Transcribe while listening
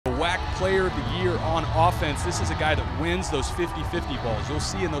WAC Player of the Year on offense. This is a guy that wins those 50-50 balls. You'll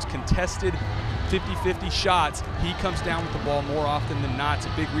see in those contested 50-50 shots, he comes down with the ball more often than not. It's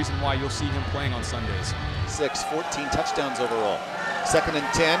a big reason why you'll see him playing on Sundays. 14 touchdowns overall. 2nd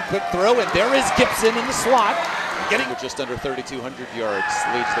and 10, quick throw, and there is Gipson in the slot. Getting with just under 3,200 yards,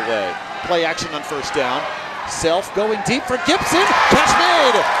 leads the way. Play action on 1st down. Self going deep for Gipson. Catch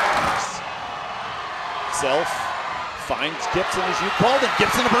made. Self finds Gipson as you called, and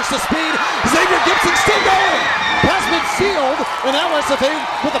Gipson a burst of speed. Xavier Gipson still going. Pass midfield, and now SFA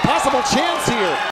with a possible chance here.